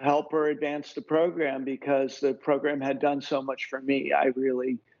help her advance the program, because the program had done so much for me. I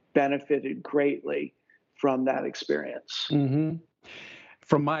really benefited greatly from that experience. Mm-hmm.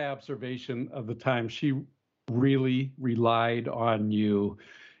 From my observation of the time, she really relied on you.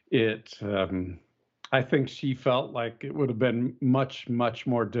 I think she felt like it would have been much, much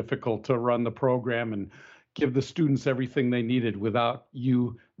more difficult to run the program and give the students everything they needed without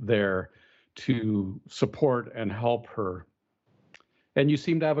you there to support and help her. And you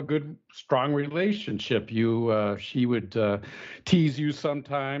seem to have a good, strong relationship. She would tease you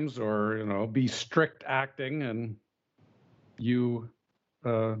sometimes, or be strict acting, and you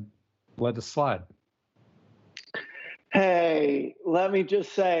let it slide. Hey, let me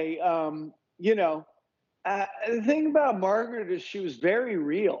just say, the thing about Margaret is she was very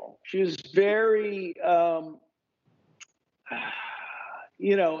real. She was very,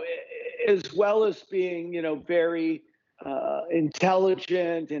 as well as being, very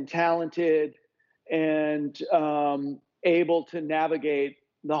intelligent and talented, and able to navigate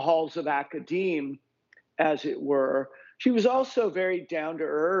the halls of academe, as it were. She was also very down to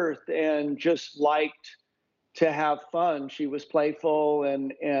earth and just liked to have fun. She was playful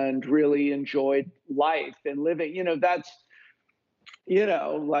and really enjoyed life and living. That's,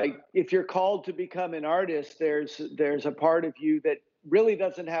 like, if you're called to become an artist, there's a part of you that really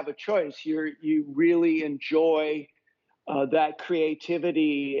doesn't have a choice. You really enjoy that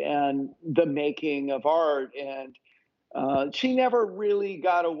creativity and the making of art. And she never really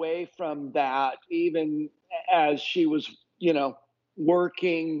got away from that, even as she was,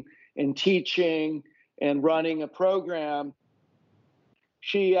 working and teaching and running a program,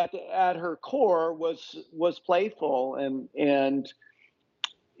 she at her core was playful and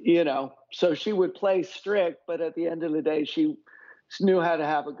so she would play strict, but at the end of the day, she knew how to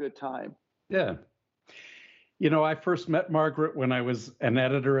have a good time. Yeah. I first met Margaret when I was an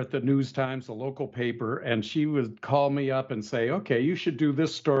editor at the News Times, a local paper, and she would call me up and say, okay, you should do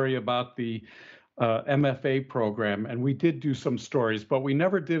this story about the MFA program. And we did do some stories, but we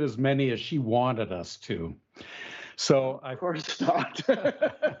never did as many as she wanted us to. So of course not.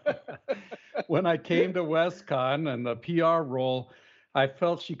 When I came to WestCon and the PR role, I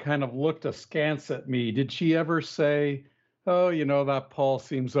felt she kind of looked askance at me. Did she ever say, oh, that Paul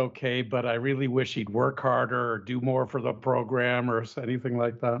seems okay, but I really wish he'd work harder or do more for the program or anything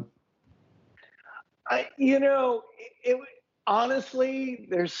like that? Honestly,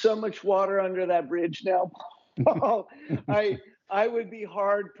 there's so much water under that bridge now, Paul. I would be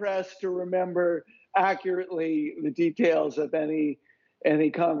hard pressed to remember accurately the details of any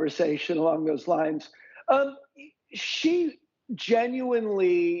conversation along those lines. She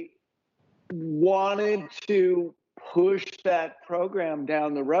genuinely wanted to push that program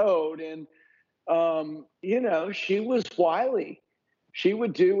down the road, and she was wily. She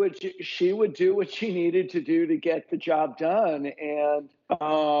would do what she needed to do to get the job done, and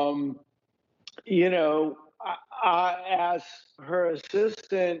I, as her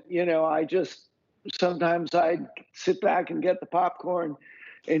assistant, I just sometimes I'd sit back and get the popcorn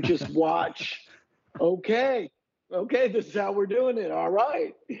and just watch. Okay, this is how we're doing it. All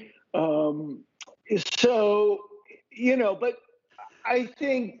right. So, but I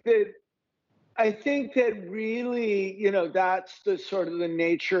think that really, that's the sort of the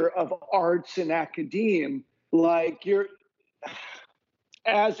nature of arts and academia. Like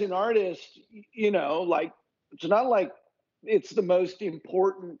as an artist, like it's not like it's the most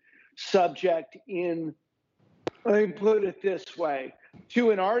important subject let me put it this way.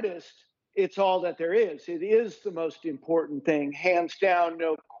 To an artist, it's all that there is. It is the most important thing, hands down,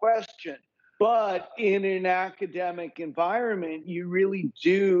 no question. But in an academic environment, you really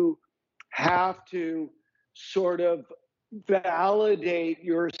do have to sort of validate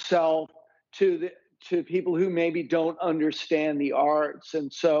yourself to people who maybe don't understand the arts.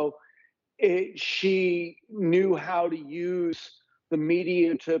 And so she knew how to use the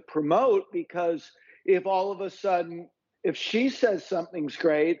media to promote, because if all of a sudden, if she says something's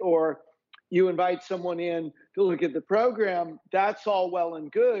great, or you invite someone in to look at the program, that's all well and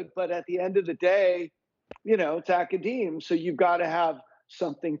good. But at the end of the day, it's academia. So you've got to have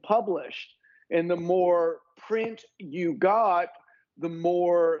something published. And the more print you got, the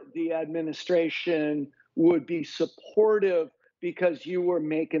more the administration would be supportive, because you were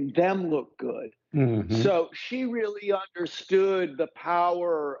making them look good. Mm-hmm. So she really understood the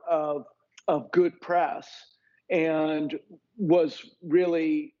power of good press, and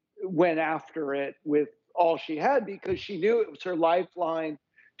went after it with all she had, because she knew it was her lifeline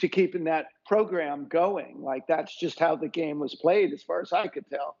to keeping that program going. Like, that's just how the game was played, as far as I could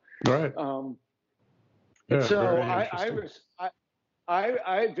tell. Right. So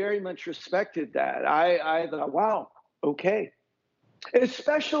I very much respected that. I thought, wow, okay.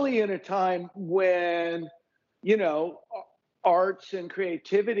 Especially in a time when, arts and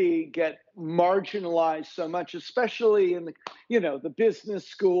creativity get marginalized so much, especially in the business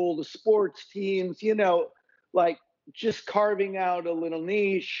school, the sports teams, like just carving out a little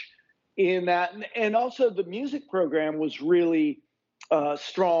niche in that. And also the music program was really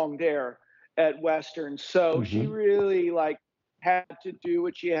strong there at Western. So mm-hmm. She really had to do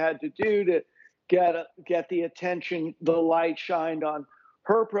what she had to do to get the attention, the light shined on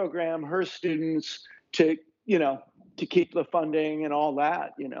her program, her students, to keep the funding and all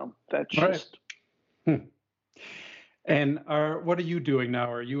that. That's just. Right. And what are you doing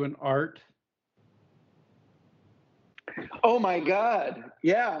now? Are you in art? Oh my God!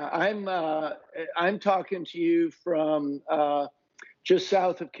 Yeah, I'm talking to you from just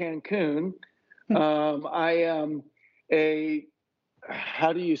south of Cancun. I am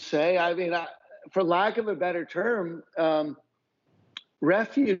how do you say? I mean, for lack of a better term,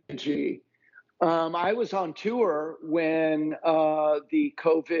 refugee. I was on tour when the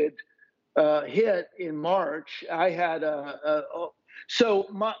COVID hit in March. I had so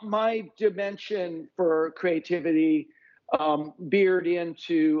my dimension for creativity veered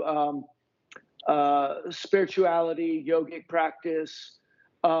into spirituality, yogic practice,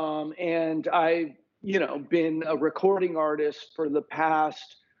 and I've been a recording artist for the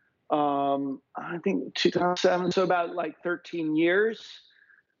past I think 2007, so about 13 years.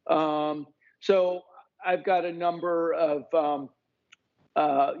 So I've got a number of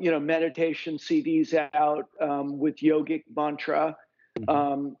meditation CDs out with yogic mantra.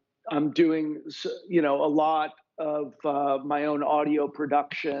 I'm doing, a lot of my own audio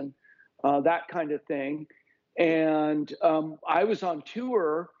production, that kind of thing. And I was on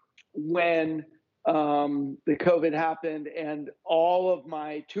tour when the COVID happened, and all of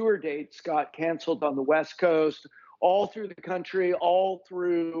my tour dates got canceled on the West Coast, all through the country, all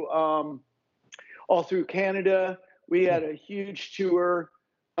through Canada. We had a huge tour,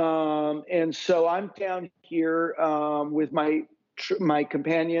 and so I'm down here with my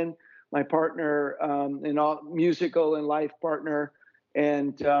companion, my partner, and musical and life partner,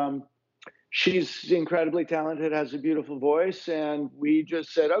 and she's incredibly talented, has a beautiful voice, and we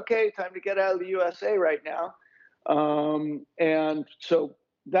just said, okay, time to get out of the USA right now. And so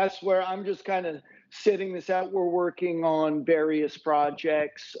that's where I'm just kind of sitting this out. We're working on various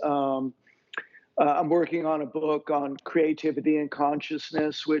projects. I'm working on a book on creativity and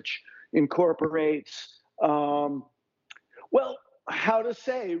consciousness, which incorporates,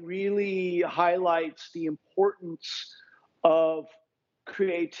 really highlights the importance of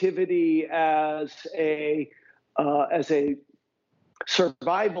creativity as a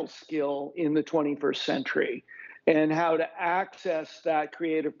survival skill in the 21st century, and how to access that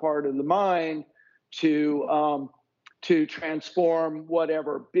creative part of the mind to transform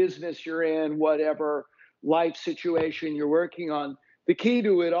whatever business you're in, whatever life situation you're working on. The key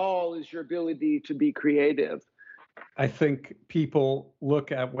to it all is your ability to be creative. I think people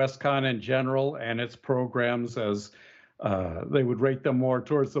look at WestConn in general and its programs as they would rate them more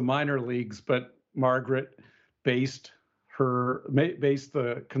towards the minor leagues, but Margaret based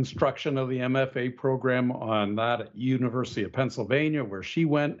the construction of the MFA program on that at University of Pennsylvania, where she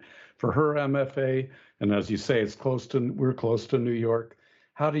went for her MFA. And as you say, we're close to New York.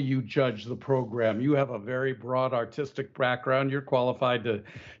 How do you judge the program? You have a very broad artistic background. You're qualified to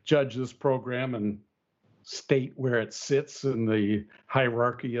judge this program and state where it sits in the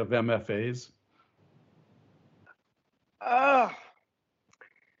hierarchy of MFAs.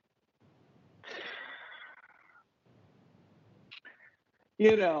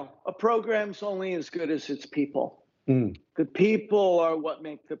 A program's only as good as its people. The people are what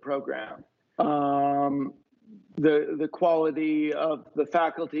make the program. The quality of the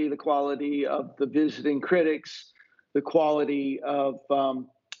faculty, the quality of the visiting critics, the quality of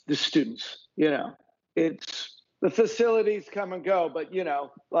the students. It's the facilities come and go, but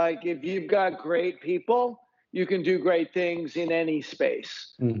if you've got great people, you can do great things in any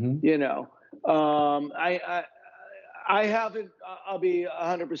space. I haven't, I'll be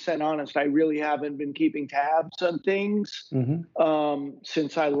 100% honest, I really haven't been keeping tabs on things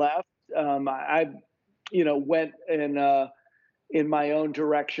since I left. I went in my own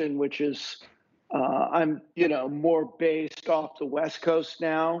direction, which is I'm, more based off the West Coast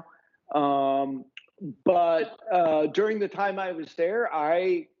now. But during the time I was there,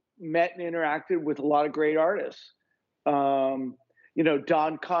 I met and interacted with a lot of great artists. Don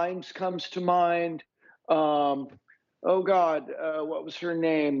Kimes comes to mind. What was her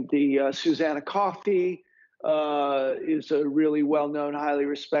name? The Susanna Coffey is a really well-known, highly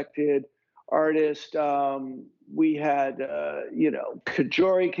respected artist. We had,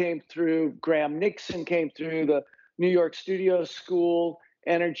 Kajori came through, Graham Nixon came through, the New York Studio School.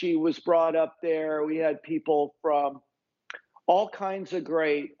 Energy was brought up there. We had people from all kinds of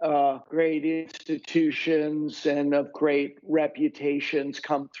great institutions and of great reputations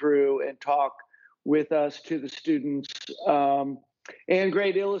come through and talk with us to the students, and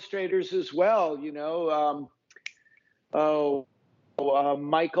great illustrators as well.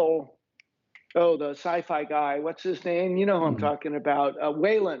 Michael, the sci-fi guy, what's his name? You know who I'm talking about.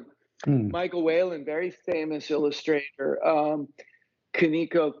 Whalen, Michael Whalen, very famous illustrator.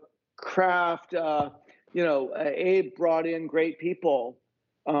 Kaneko Craft, Abe brought in great people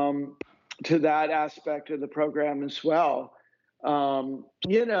to that aspect of the program as well. I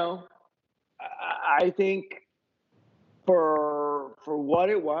think for what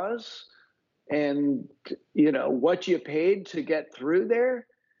it was, and what you paid to get through there,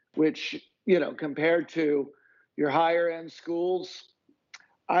 which compared to your higher end schools,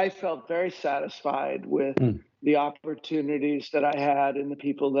 I felt very satisfied with the opportunities that I had and the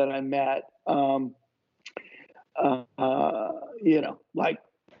people that I met.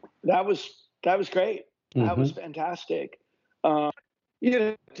 That was great. That was fantastic.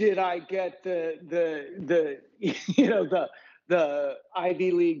 Did I get the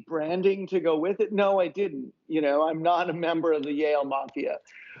Ivy League branding to go with it? No, I didn't. I'm not a member of the Yale Mafia,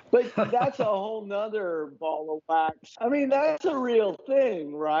 but that's a whole nother ball of wax. I mean, that's a real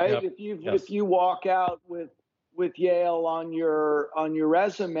thing, right? Yep. If you walk out with with Yale on your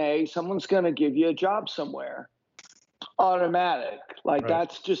resume, someone's going to give you a job somewhere. Automatic. Like, right.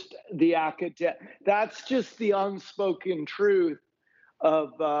 That's just the that's just the unspoken truth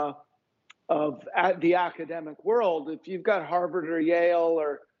of the academic world. If you've got Harvard or Yale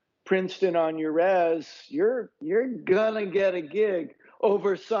or Princeton on your res, you're gonna get a gig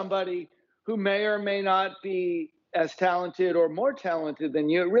over somebody who may or may not be as talented or more talented than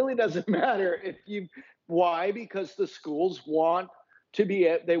you. It really doesn't matter if you. Why? Because the schools want to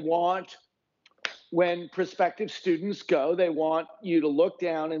be. They want, when prospective students go, they want you to look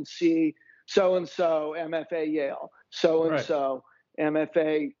down and see so and so MFA Yale, so and so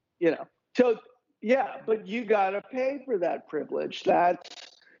MFA. So yeah, but you gotta pay for that privilege. That's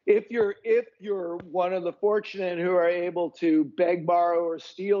if you're one of the fortunate who are able to beg, borrow, or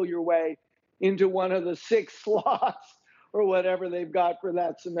steal your way into one of the 6 slots or whatever they've got for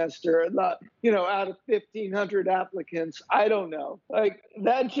that semester, out of 1,500 applicants, I don't know. Like,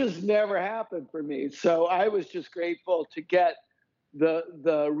 that just never happened for me. So I was just grateful to get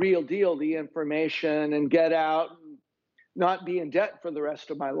the real deal, the information, and get out and not be in debt for the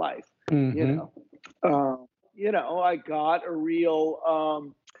rest of my life. Mm-hmm. I got a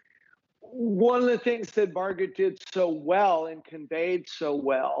real. One of the things that Margaret did so well and conveyed so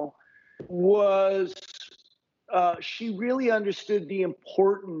well was she really understood the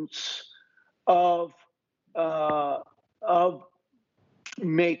importance of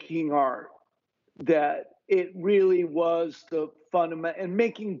making art, that it really was the fundament, and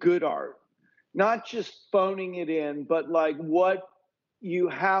making good art, not just phoning it in, but like what you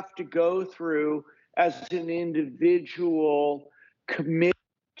have to go through as an individual committed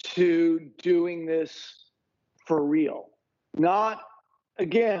to doing this for real. Not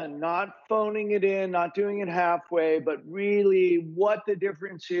phoning it in, not doing it halfway, but really what the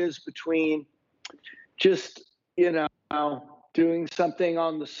difference is between just, doing something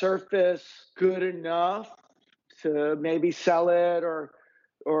on the surface good enough to maybe sell it or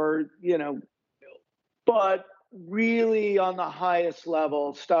but really on the highest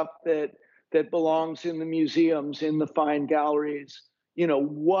level, stuff that belongs in the museums, in the fine galleries,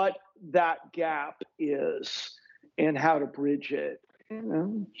 what that gap is and how to bridge it.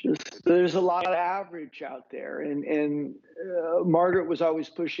 Just there's a lot of average out there, and Margaret was always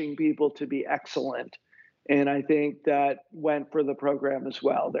pushing people to be excellent, and I think that went for the program as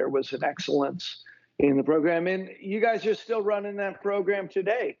well. There was an excellence in the program, and you guys are still running that program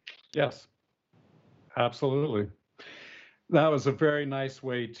today. Yes, absolutely. That was a very nice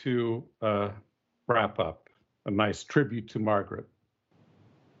way to wrap up, a nice tribute to Margaret.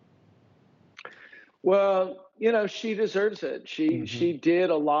 Well, she deserves it. She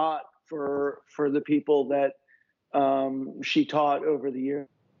did a lot for the people that she taught over the years,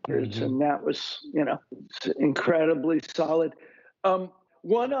 and that was incredibly solid.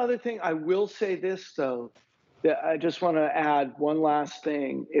 One other thing, I will say this though, that I just want to add one last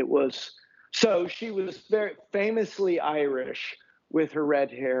thing. So she was very famously Irish with her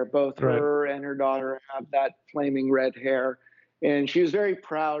red hair. Both her and her daughter have that flaming red hair. And she was very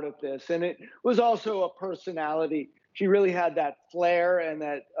proud of this. And it was also a personality. She really had that flair and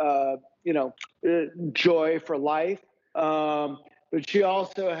that, joy for life. But she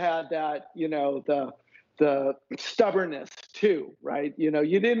also had that, the stubbornness too, right? You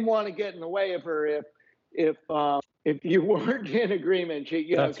didn't want to get in the way of her if you weren't in agreement,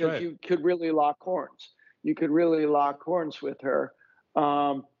 because you could really lock horns. You could really lock horns with her.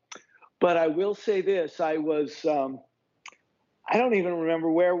 But I will say this, I was... I don't even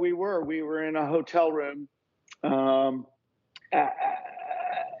remember where we were. We were in a hotel room, and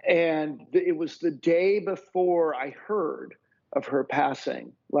it was the day before I heard of her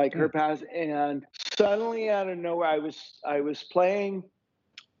passing, and suddenly out of nowhere, I was playing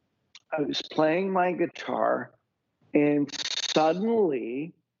my guitar, and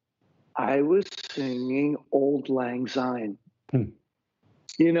suddenly I was singing Auld Lang Syne.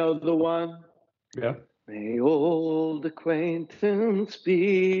 You know the one? Yeah. May old acquaintance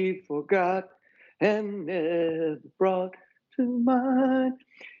be forgot and never brought to mind.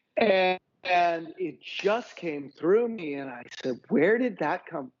 And it just came through me, and I said, where did that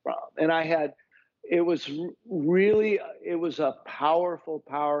come from? And it was a powerful,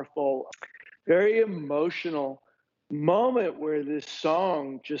 very emotional moment where this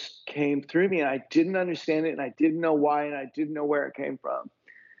song just came through me, and I didn't understand it, and I didn't know why, and I didn't know where it came from.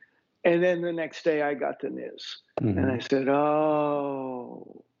 And then the next day I got the news, and I said,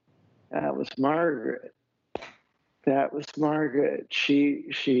 oh, that was Margaret. That was Margaret. She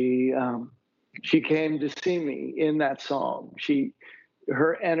came to see me in that song. She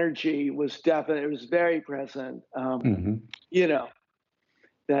her energy was definite. It was very present. You know,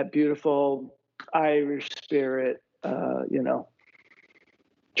 that beautiful Irish spirit, you know,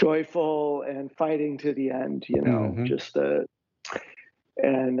 joyful and fighting to the end, you know,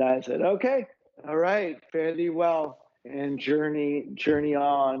 and I said, okay, all right, fare thee well, and journey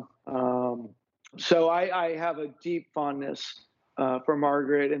on. So I have a deep fondness for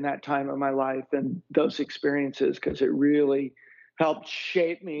Margaret in that time of my life and those experiences, because it really helped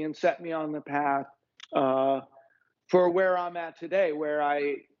shape me and set me on the path for where I'm at today, where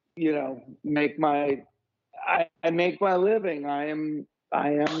I, you know, make my living. I am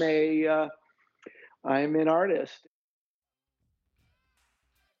an artist.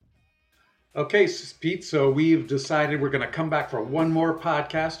 Okay, Pete, so we've decided we're going to come back for one more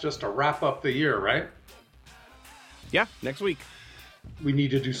podcast just to wrap up the year, right? Yeah, next week. We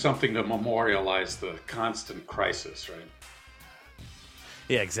need to do something to memorialize the constant crisis, right?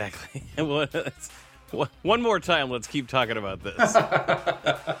 Yeah, exactly. One more time, let's keep talking about this.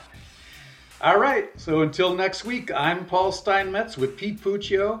 All right, so until next week, I'm Paul Steinmetz with Pete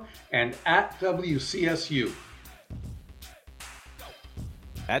Puccio and at WCSU.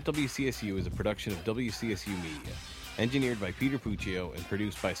 At WCSU is a production of WCSU Media, engineered by Peter Puccio and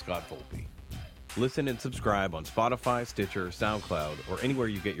produced by Scott Volpe. Listen and subscribe on Spotify, Stitcher, SoundCloud, or anywhere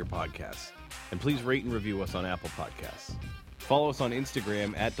you get your podcasts. And please rate and review us on Apple Podcasts. Follow us on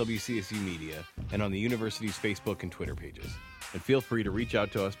Instagram at WCSU Media and on the university's Facebook and Twitter pages. And feel free to reach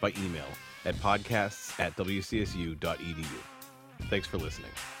out to us by email at podcasts@wcsu.edu. Thanks for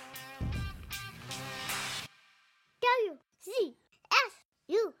listening. WC